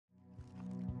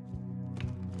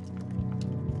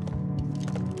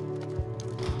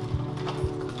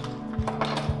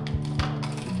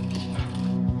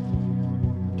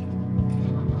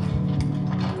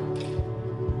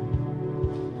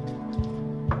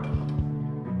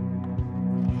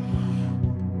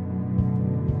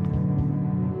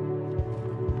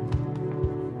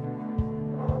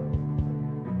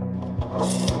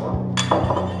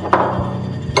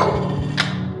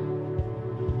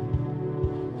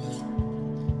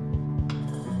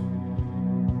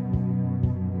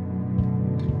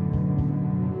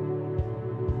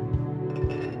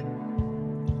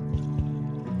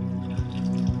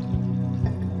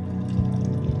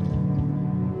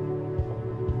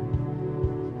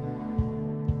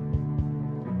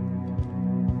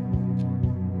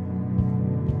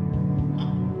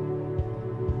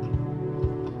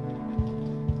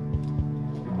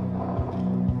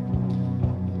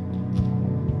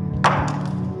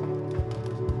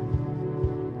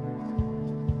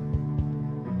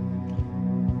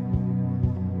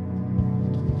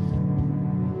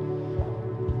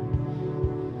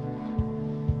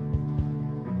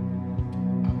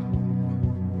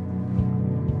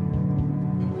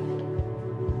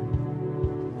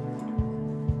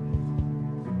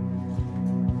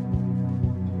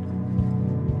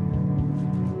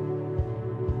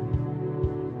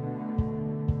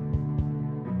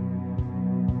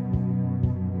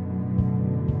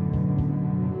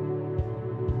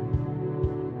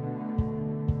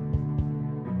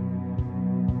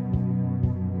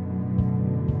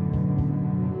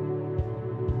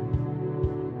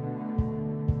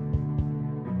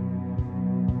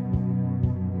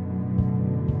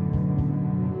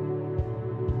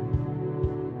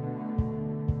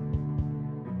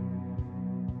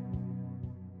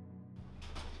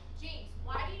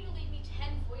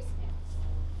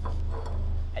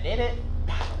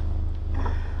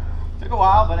Took a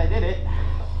while, but I did it.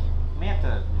 May have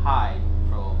to hide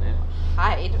for a little bit.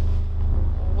 Hide?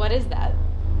 What is that?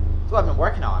 It's what I've been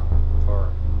working on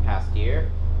for the past year.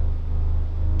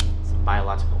 It's a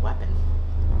biological weapon.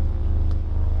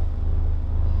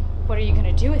 What are you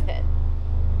gonna do with it?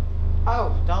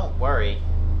 Oh, don't worry.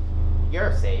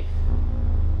 You're safe.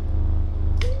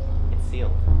 It's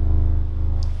sealed.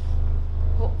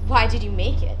 Well, why did you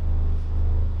make it?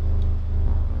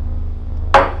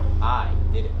 I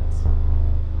did it.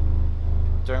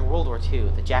 During World War II,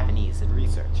 the Japanese did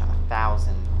research on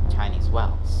 1,000 Chinese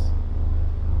wells.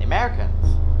 The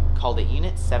Americans called it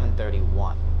Unit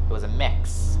 731. It was a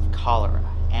mix of cholera,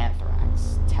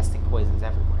 anthrax, testing poisons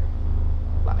everywhere.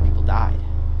 A lot of people died.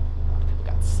 A lot of people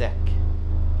got sick.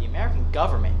 The American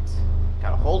government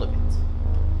got a hold of it.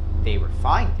 They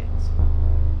refined it.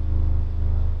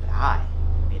 But I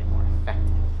made it more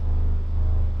effective.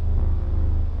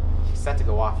 She's set to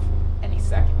go off any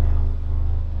second now.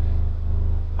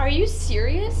 Are you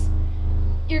serious?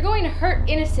 You're going to hurt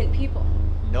innocent people.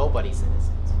 Nobody's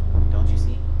innocent. Don't you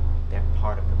see? They're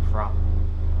part of the problem.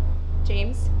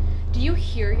 James, do you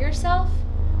hear yourself?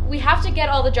 We have to get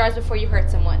all the jars before you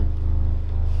hurt someone.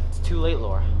 It's too late,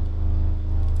 Laura.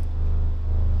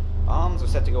 Bombs are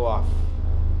set to go off.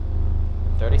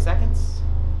 30 seconds?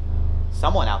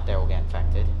 Someone out there will get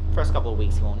infected. First couple of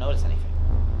weeks, he won't notice anything.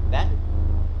 Then,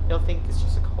 he'll think it's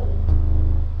just a cold.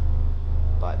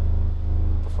 But,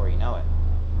 before you know it,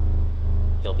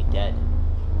 he'll be dead.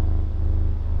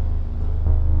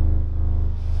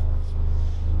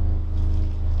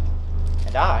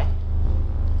 And I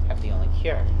have the only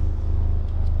cure.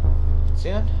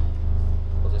 Soon,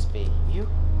 it'll just be you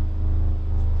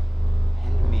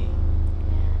and me.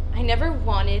 I never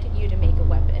wanted you to make a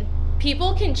weapon.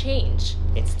 People can change.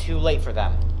 It's too late for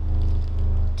them.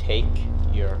 Take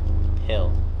your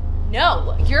pill.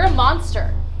 No, you're a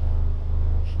monster.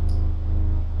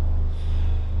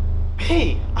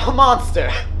 Me, a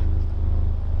monster.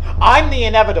 I'm the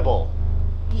inevitable.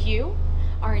 You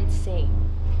are insane.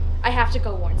 I have to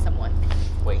go warn someone.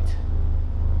 Wait.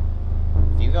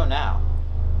 If you go now,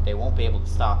 they won't be able to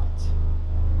stop it.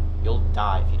 You'll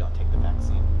die if you don't take the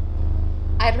vaccine.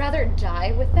 I'd rather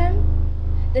die with them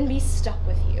than be stuck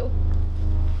with you.